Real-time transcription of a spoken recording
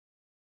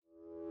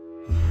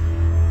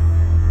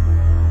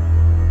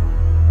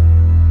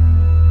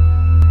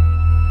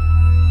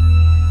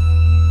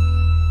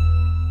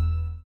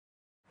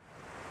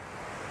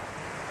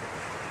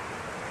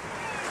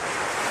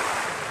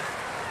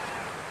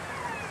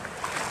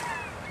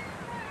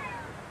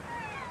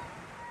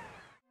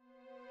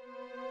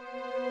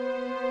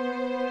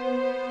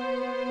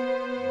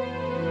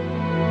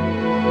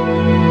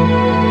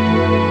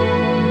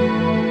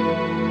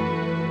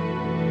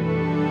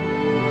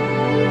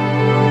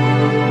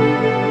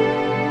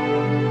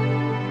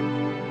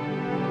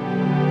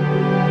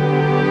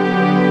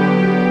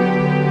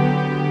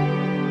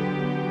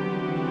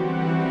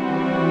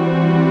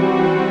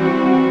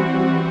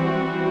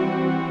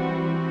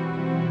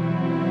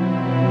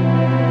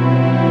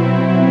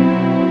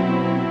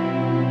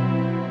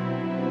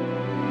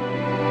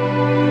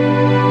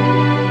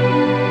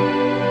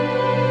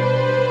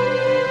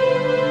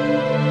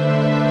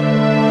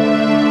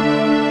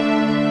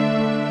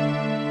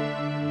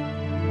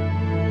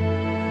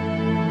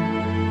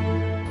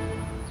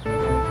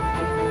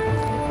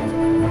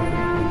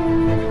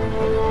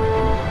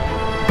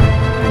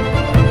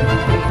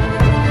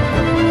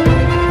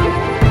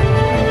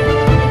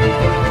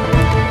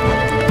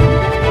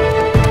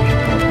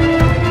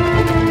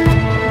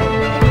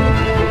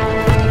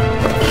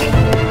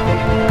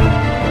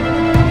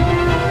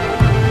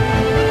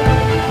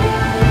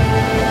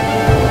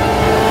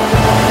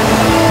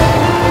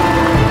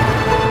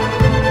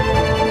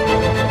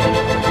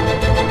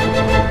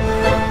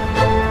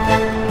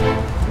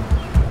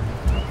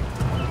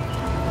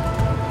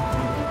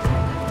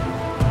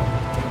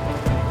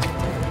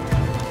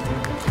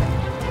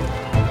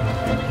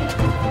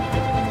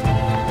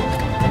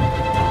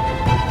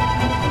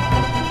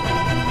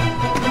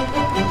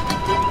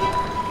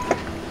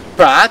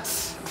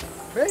Prats.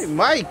 Hey,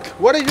 Mike,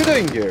 what are you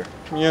doing here?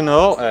 You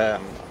know,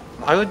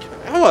 I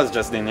was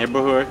just in the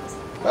neighborhood.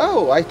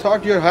 Oh, I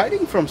thought you're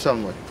hiding from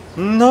someone.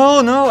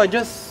 No, I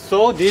just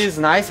saw this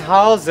nice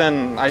house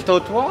and I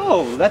thought,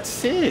 wow, let's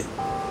see.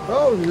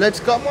 Oh, let's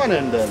come on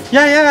in then.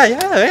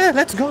 Yeah,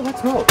 let's go.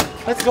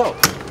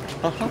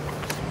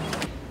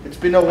 It's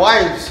been a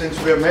while since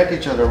we have met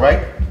each other,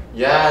 right?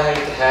 Yeah,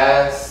 it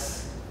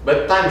has.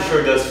 But time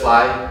sure does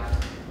fly.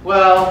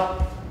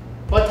 Well,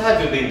 what have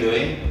you been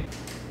doing?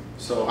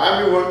 So,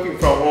 I've been working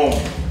from home.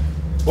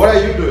 What are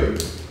you doing?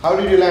 How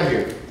did you land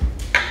here?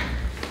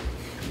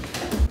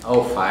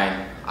 Oh,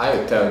 fine. I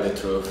will tell you the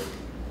truth.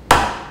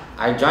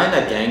 I joined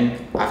a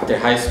gang after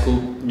high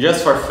school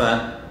just for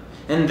fun.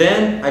 And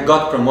then I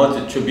got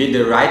promoted to be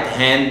the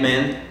right-hand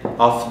man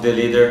of the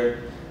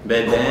leader.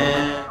 But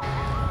then...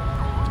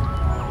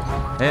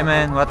 Hey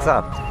man, what's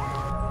up?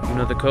 You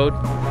know the code?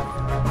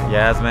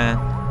 Yes man.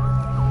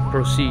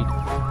 Proceed.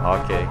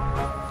 Okay.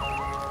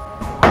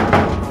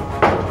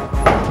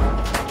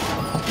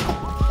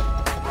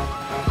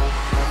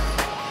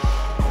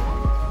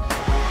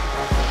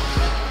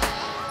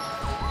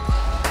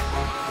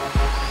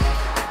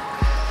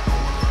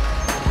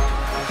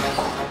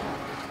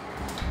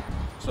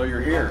 So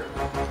you're here.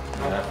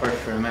 Yeah, for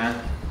sure,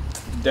 man.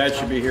 Dad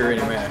should be here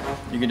any minute.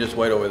 You can just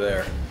wait over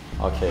there.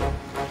 Okay.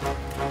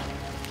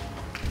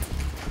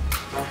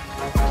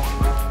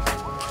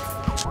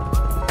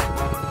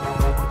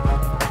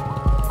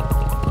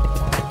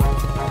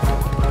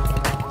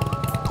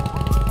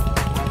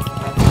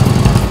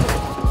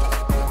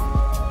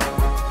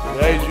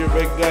 Today's your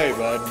big day,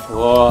 bud.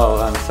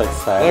 Whoa, I'm so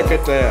excited. Look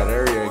at that.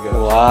 There you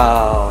go.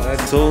 Wow,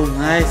 That's- so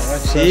nice.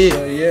 That's See?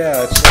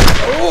 yeah.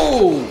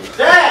 Oh!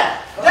 Dad!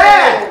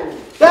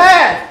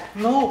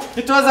 No,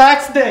 it was an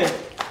accident.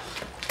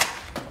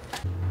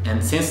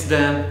 And since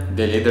then,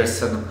 the leader's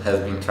son has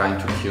been trying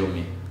to kill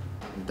me.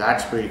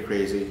 That's pretty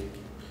crazy.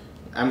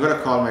 I'm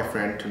gonna call my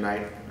friend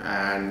tonight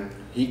and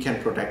he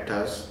can protect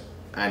us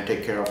and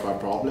take care of our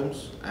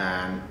problems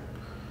and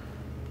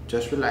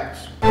just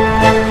relax.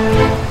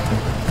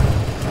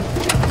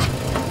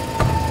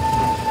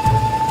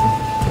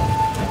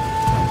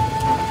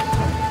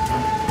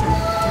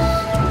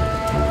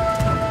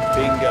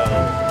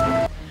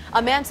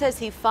 A man says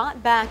he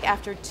fought back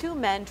after two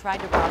men tried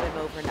to rob him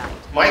overnight.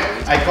 Mike,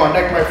 I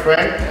contacted my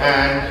friend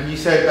and he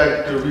said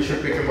that we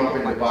should pick him up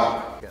in the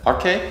park.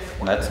 Okay,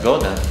 let's go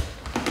then.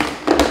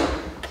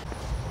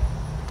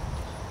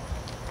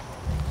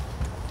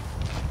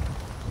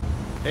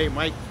 Hey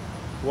Mike,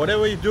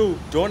 whatever you do,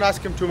 don't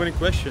ask him too many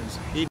questions.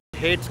 He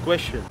hates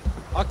questions.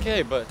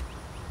 Okay, but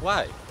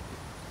why?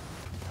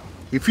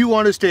 If you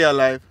want to stay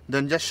alive,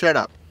 then just shut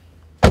up.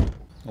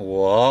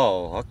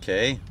 Whoa,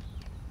 okay.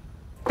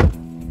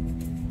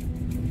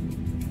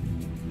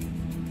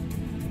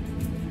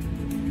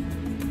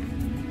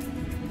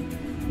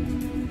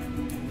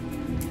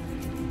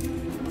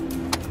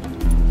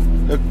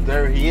 Look,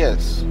 there he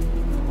is.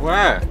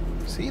 Where?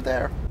 See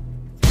there?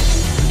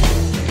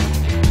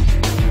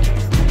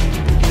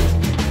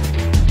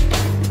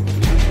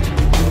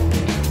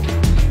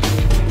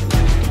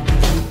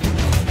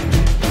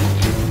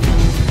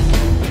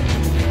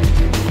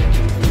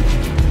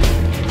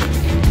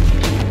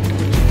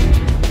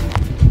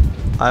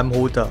 I'm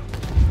Hota.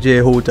 Jay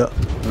Hota.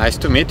 Nice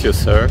to meet you,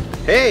 sir.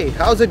 Hey,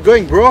 how's it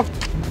going, bro?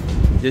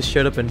 Just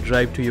shut up and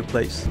drive to your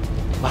place.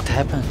 What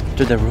happened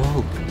to the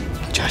road?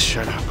 Just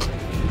shut up.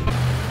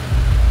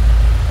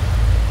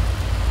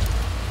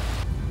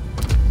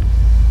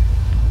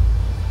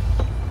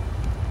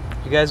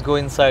 You guys go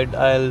inside.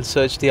 I'll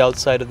search the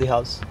outside of the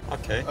house.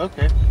 Okay.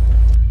 Okay.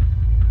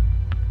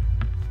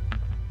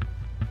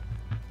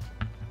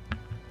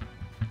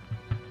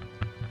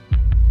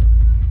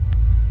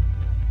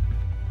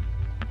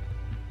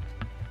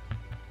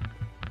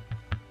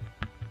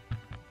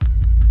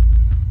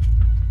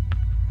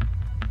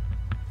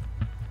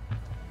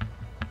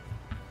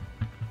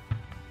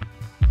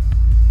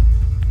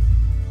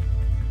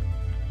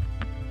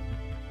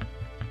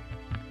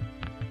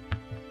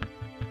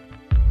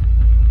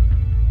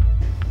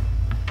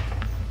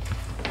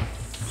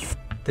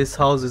 This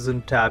house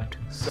isn't tapped,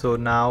 so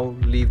now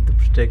leave the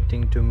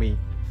protecting to me.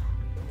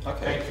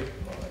 Okay. Thank you.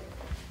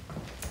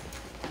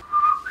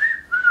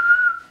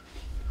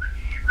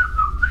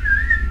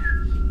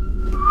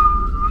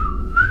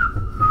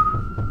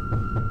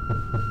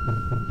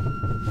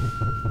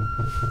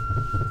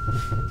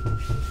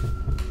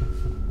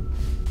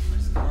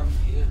 Where's the car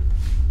here?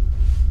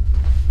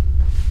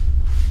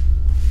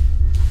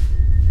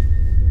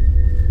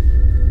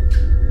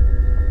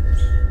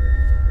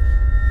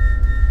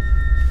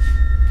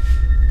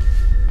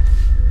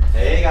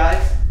 Hey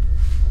guys.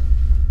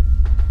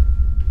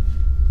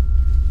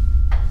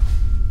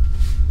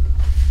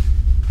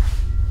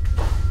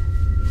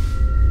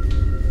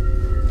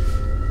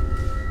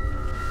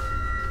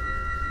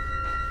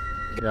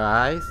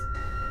 Guys,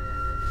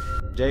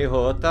 Jay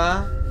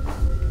Hota,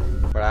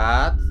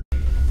 Brad,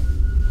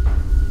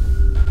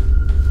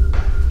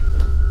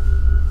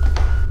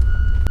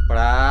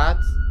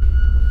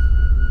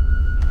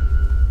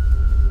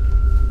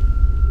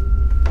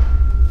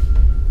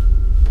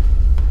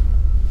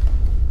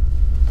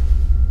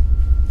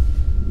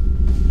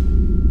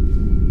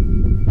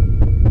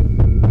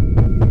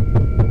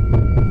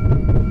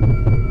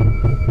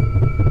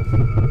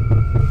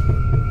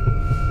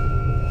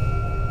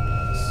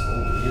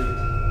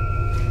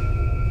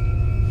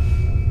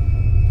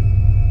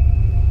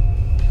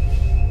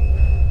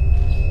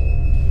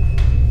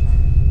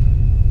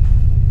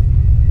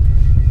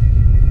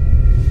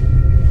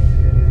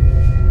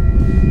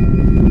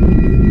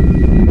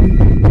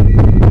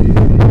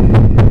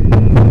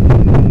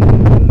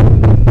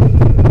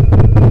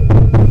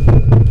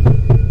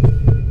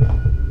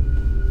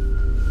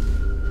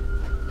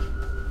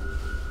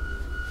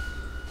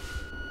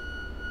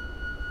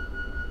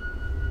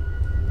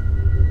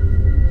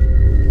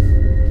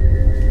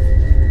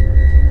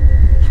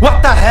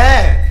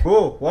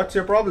 So, what's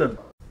your problem?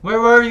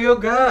 Where were you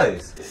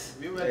guys?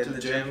 We went to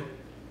the gym.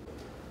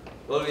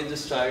 Well, we're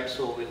just tired,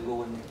 so we'll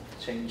go and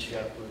change.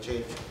 Yeah, we'll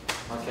change.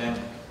 Okay.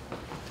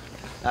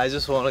 I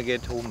just want to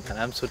get home, and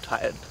I'm so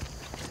tired.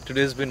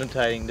 Today's been a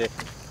tiring day.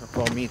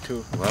 For me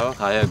too. Well,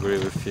 I agree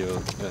with you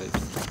guys.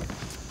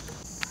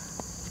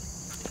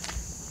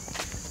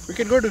 We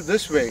can go to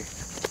this way.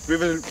 We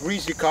will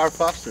reach the car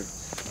faster.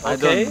 I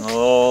Okay. don't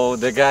know.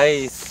 The guy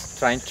is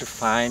trying to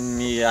find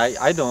me.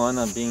 I don't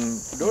wanna be in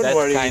Don't that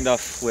worry. kind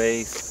of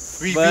ways.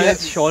 But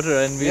it's shorter,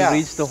 and we'll Yeah.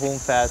 reach the home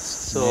fast.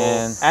 So,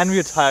 Man. and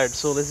we're tired,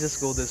 so let's just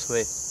go this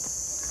way.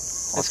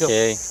 Let's go.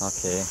 Okay,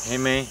 okay. Hey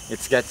man,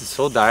 it's getting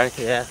so dark.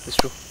 Yeah, it's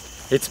true.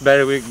 It's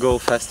better we go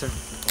faster.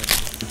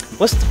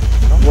 What's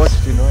What's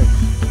the noise?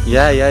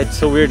 Yeah, it's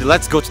so weird.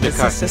 Let's go to the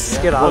car. Let's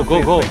get out.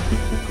 Go.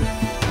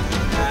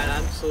 Man,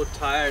 I'm so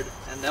tired,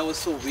 and that was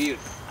so weird.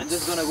 I'm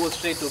just gonna go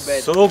straight to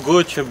bed. So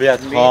good to be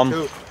at Me home.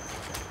 too.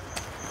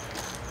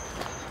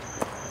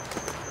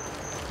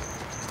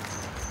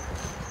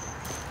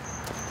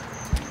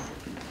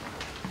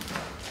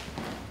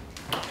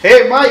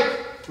 Hey Mike,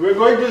 we're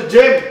going to the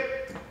gym.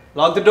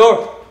 Lock the door.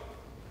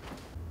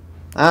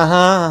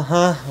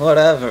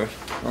 Whatever.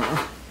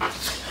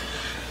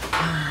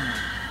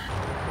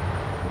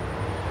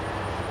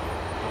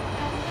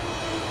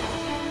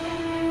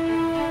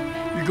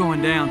 You're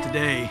going down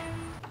today.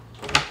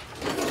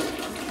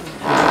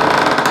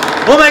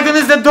 Oh my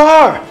goodness, the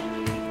door!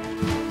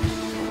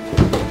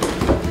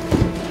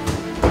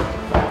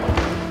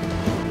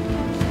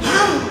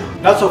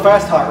 Not so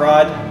fast, Hot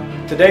Rod.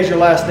 Today's your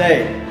last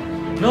day.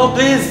 No,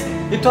 please.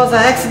 It was an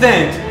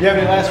accident. You have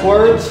any last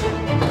words?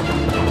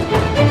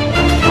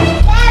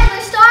 Dad,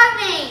 we're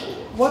starving!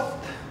 What?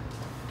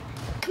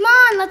 Come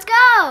on, let's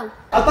go!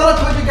 I thought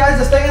I told you guys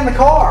to stay in the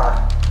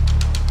car.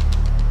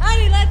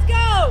 Honey, let's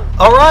go!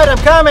 All right, I'm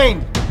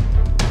coming.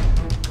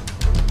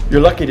 You're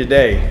lucky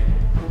today,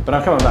 but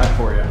I'm coming back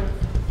for you.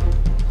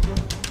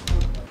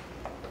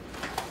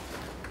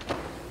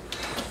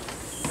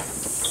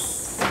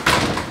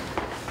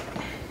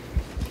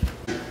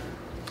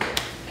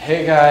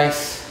 Hey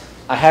guys,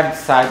 I have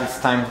decided it's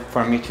time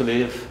for me to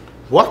leave.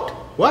 What?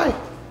 Why?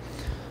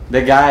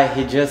 The guy,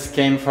 he just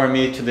came for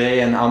me today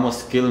and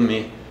almost killed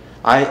me.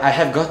 I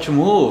have got to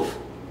move.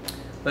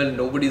 Well,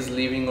 nobody's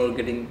leaving or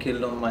getting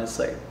killed on my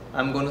side.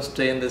 I'm gonna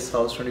stay in this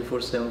house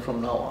 24/7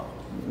 from now on.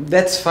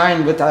 That's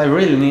fine, but I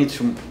really need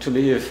to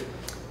leave.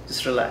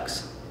 Just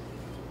relax.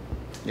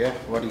 Yeah,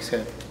 what he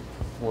said.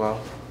 Well,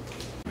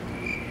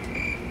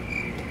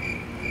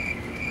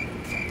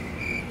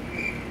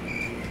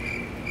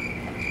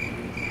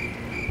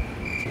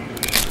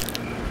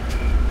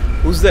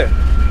 Who's there?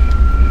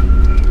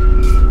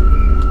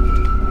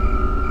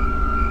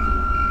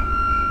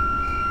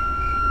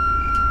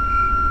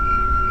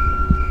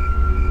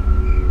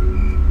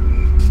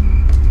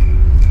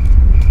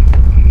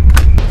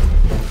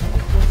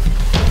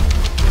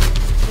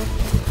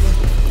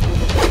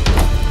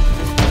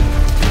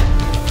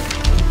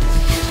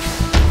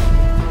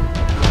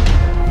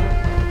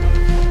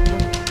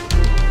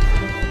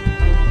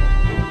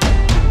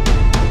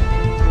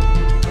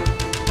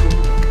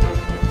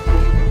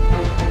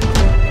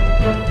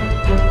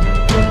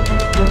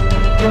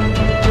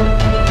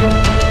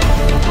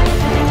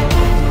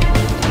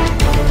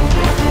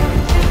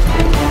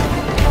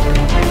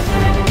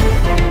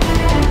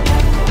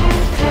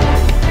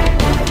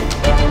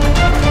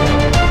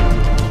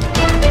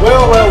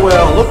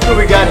 Well, look what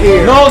we got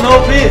here.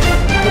 no, please.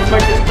 Let's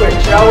make this quick,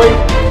 shall we?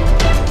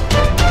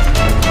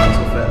 Not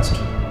so fast.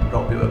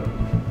 Drop your weapon.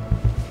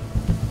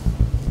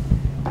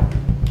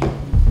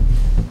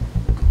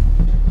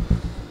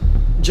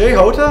 Jay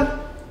Hota?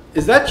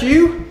 Is that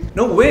you?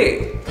 No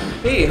way!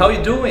 Hey, how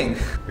you doing?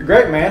 You're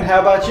great, man.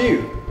 How about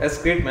you?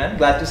 That's great, man.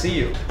 Glad to see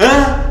you.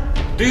 Huh?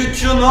 Do you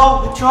two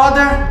know each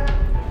other?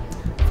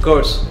 Of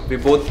course, we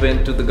both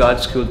went to the guard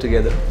school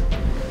together.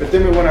 But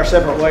then we went our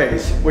separate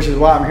ways, which is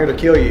why I'm here to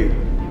kill you.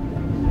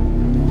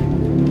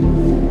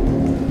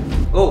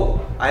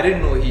 Oh, I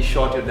didn't know he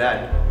shot your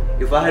dad.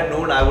 If I had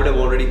known, I would have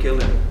already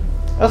killed him.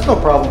 That's no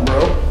problem,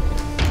 bro.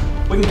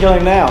 We can kill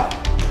him now.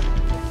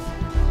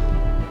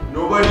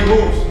 Nobody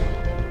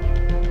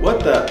moves. What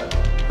the?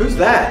 Who's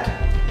that?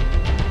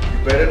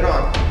 You better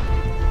not.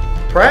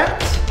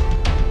 Pratt?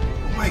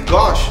 Oh my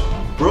gosh,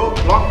 bro,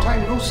 long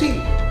time no see.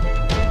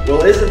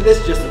 Well, isn't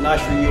this just a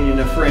nice reunion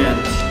of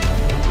friends?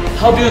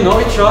 How do you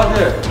know each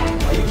other?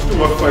 I used to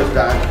work for his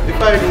dad.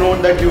 If I had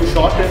known that you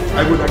shot him,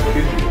 I would have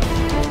killed you.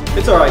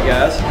 It's alright,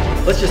 guys.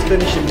 Let's just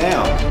finish him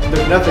now.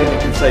 There's nothing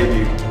that can save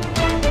you.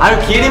 Are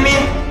you kidding me?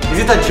 Is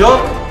it a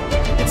joke?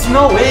 It's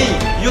no way.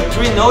 You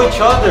three know each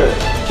other.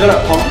 Shut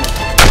up, punk.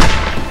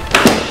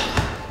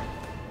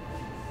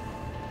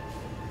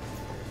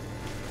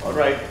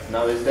 Alright,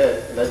 now he's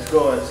dead. Let's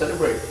go and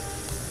celebrate.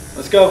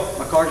 Let's go.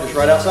 My car's just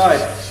right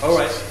outside.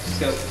 Alright, let's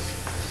go.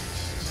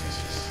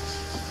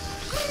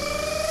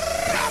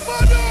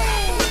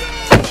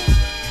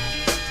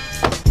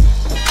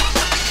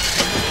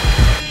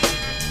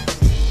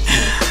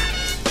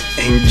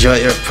 Enjoy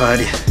your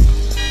party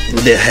in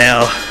the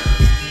hell.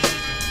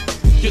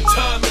 Your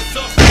time is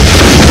up.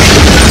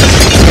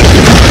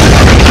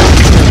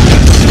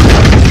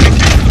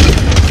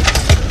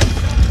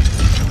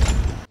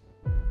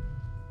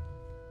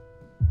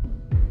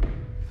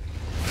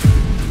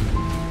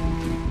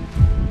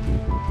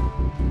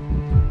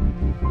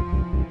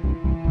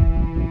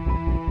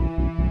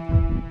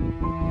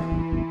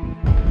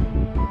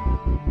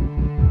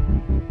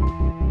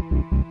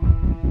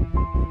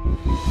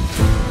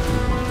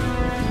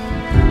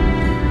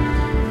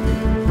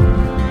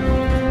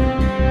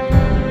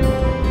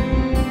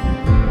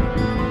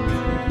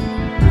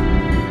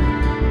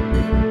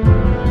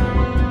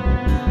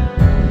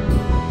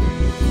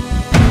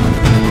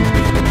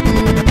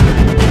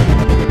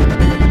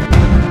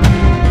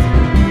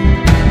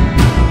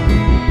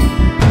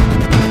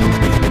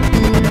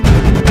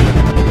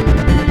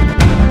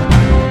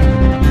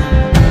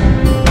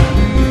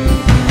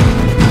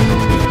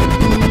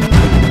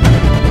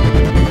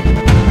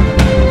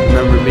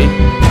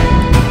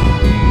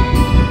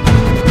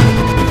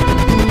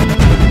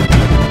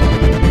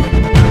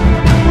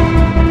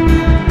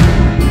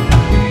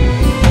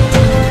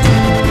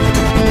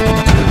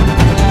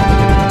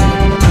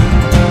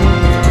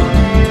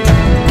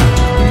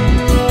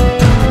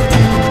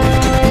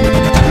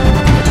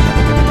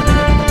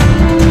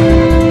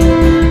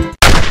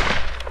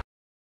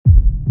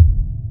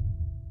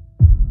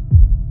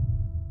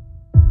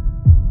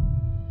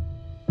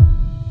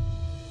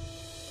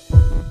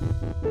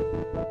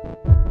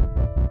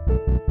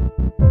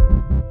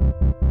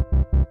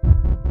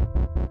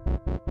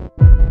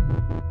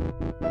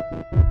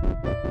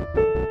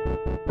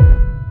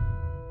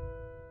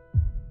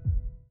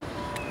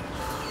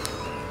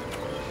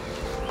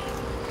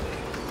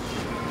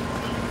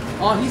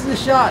 Oh, he's in the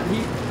shot. He.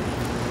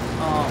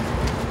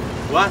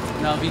 What?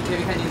 No, we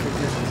can't use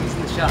resistance. He's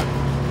in the shot.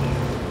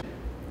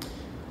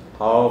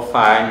 Oh,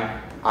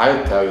 fine.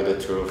 I'll tell you the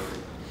truth.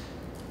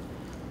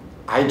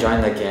 I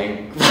joined a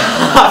gang.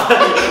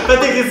 I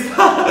think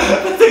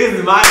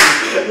it's mine.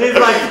 He's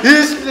like...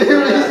 He's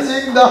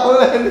sitting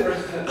down and...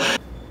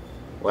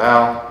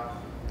 Well,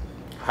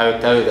 I'll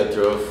tell you the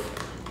truth.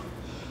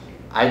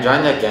 I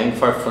joined a gang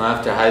for fun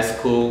after high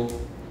school,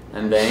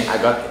 and then I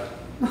got...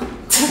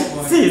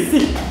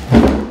 See.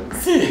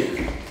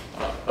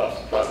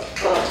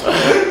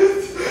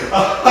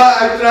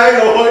 I tried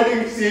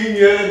avoiding seeing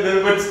here and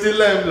there, but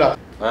still I am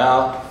laughing.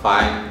 Well,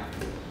 fine.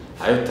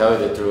 I'll tell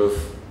you the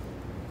truth.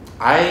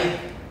 I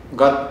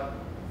got...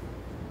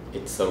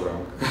 It's so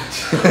wrong.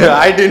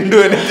 I didn't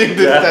do anything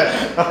this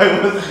time. I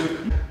was...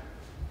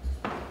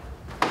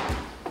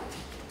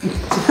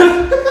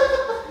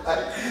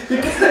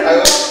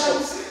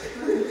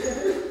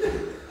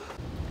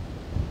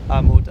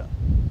 I'm Huda.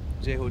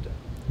 Jay Huda.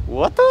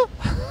 What the?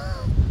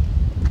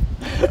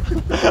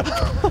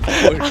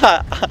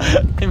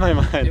 In my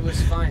mind. It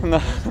was fine. No,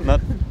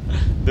 not.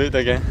 Do it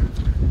again.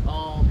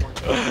 Oh my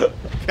god.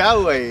 Kya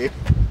hua ye?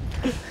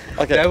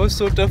 Okay. That was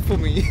so tough for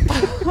me.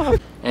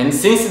 And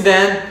since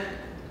then,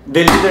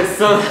 the leader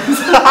son...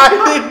 I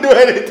didn't do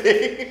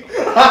anything.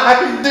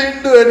 I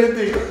didn't do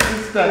anything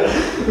this time.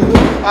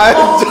 I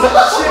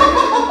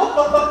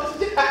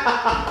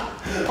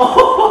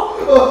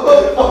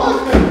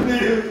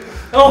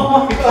Oh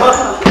my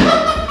god.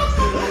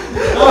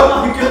 Oh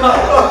my god.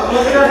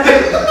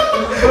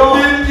 Bro,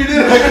 you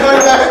didn't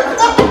record that.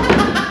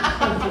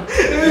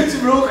 It's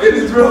broken.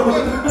 It's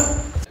broken.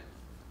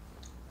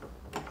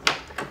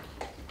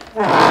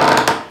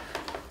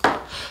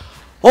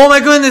 Oh my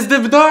goodness, the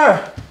door!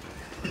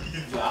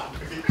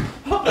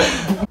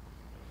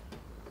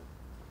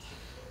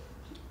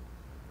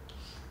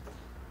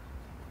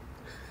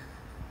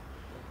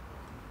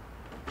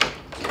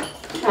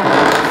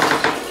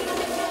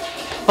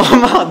 Oh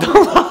my,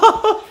 don't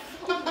laugh.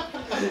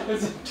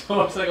 It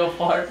looks like a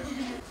fart.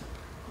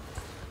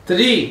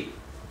 3,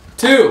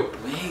 2.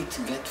 Wait,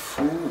 get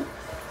full.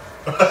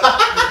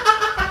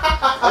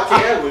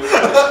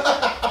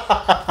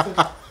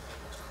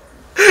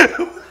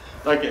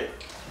 Okay,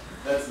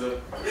 let's do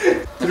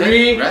it.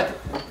 3,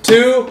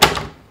 2,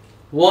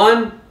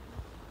 1.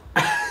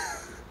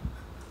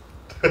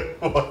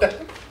 What?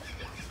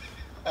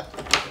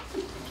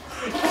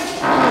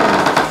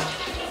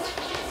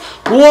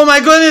 Oh my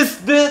goodness,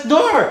 the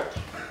door!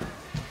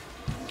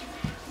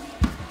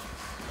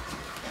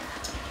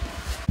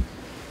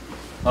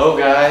 Oh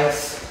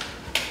guys.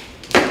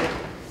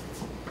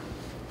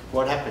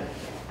 What happened?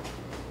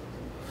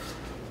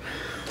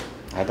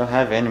 I don't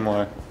have any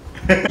more.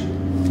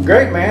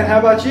 Great, man. How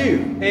about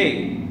you?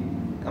 Hey,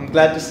 I'm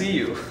glad to see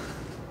you.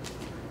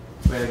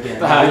 Wait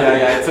again.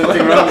 Yeah, it's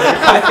something wrong.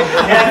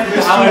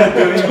 I'm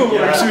doing.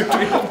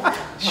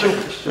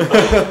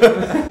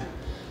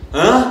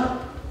 Huh?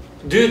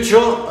 Do you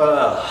show?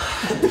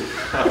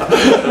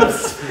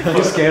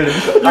 I'm scared of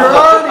it. You're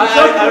already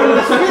jumping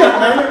the script,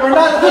 man. We're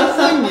not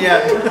listening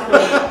yet.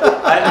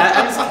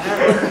 I'm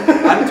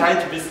scared. I'm trying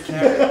to be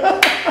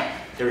scared.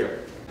 Here we go.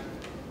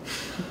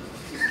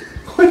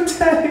 What the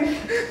heck?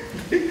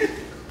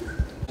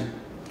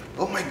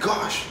 Oh my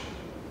gosh.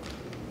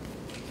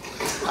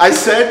 I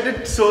said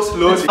it so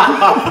slowly.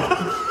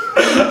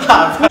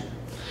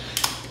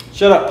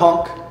 Shut up,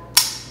 punk.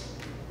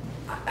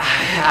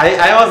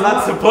 I was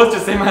not supposed to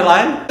say my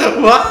line.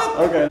 What?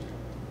 Okay.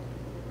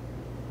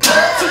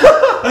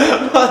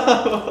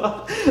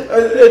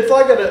 It's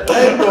like an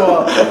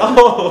angle.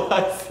 Oh,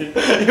 I see.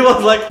 It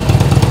was like.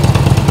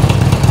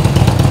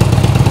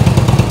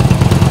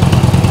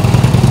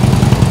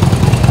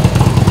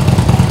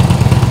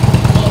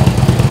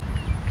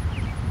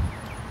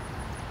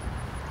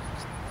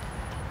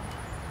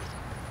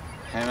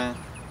 Hey man.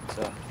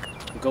 So,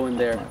 go in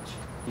there.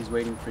 He's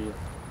waiting for you.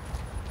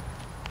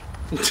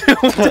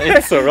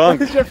 It's so wrong.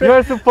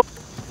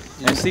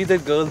 You see the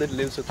girl that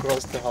lives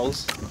across the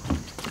house?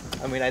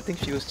 I mean, I think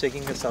she was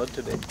checking us out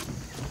today.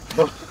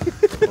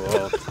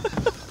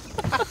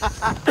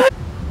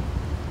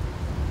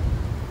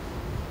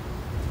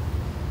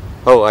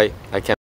 Oh, I can't.